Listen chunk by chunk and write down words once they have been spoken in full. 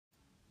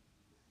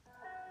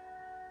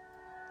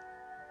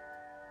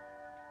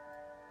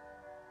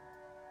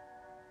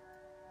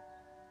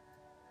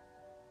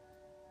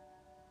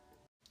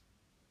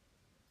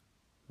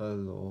O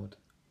Lord,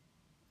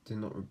 do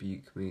not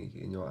rebuke me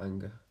in your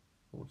anger,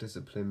 or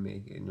discipline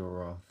me in your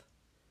wrath.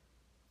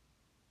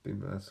 Be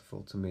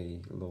merciful to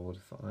me, Lord,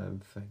 for I am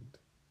faint.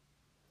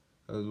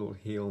 O Lord,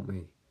 heal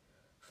me,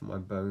 for my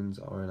bones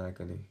are in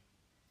agony.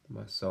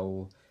 My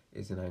soul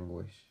is in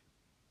anguish.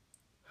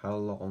 How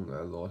long,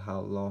 O Lord,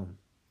 how long?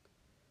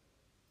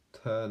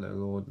 Turn, O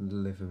Lord, and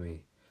deliver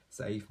me.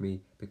 Save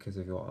me because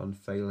of your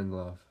unfailing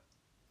love.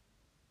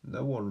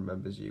 No one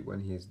remembers you when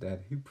he is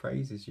dead. Who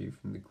praises you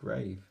from the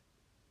grave?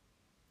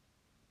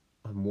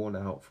 I'm worn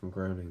out from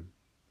groaning.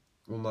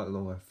 All night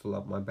long I fill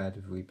up my bed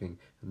with weeping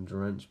and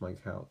drench my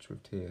couch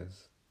with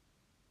tears.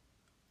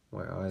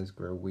 My eyes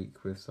grow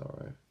weak with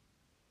sorrow.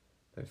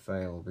 They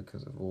fail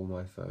because of all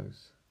my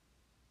foes.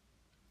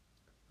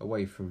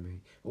 Away from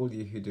me, all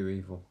you who do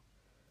evil.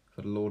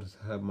 For the Lord has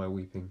heard my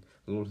weeping.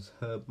 The Lord has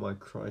heard my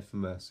cry for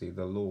mercy.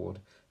 The Lord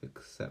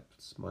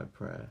accepts my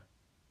prayer.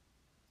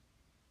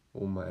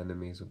 All my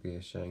enemies will be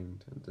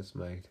ashamed and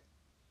dismayed.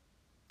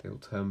 They will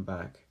turn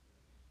back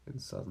in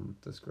sudden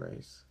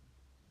disgrace.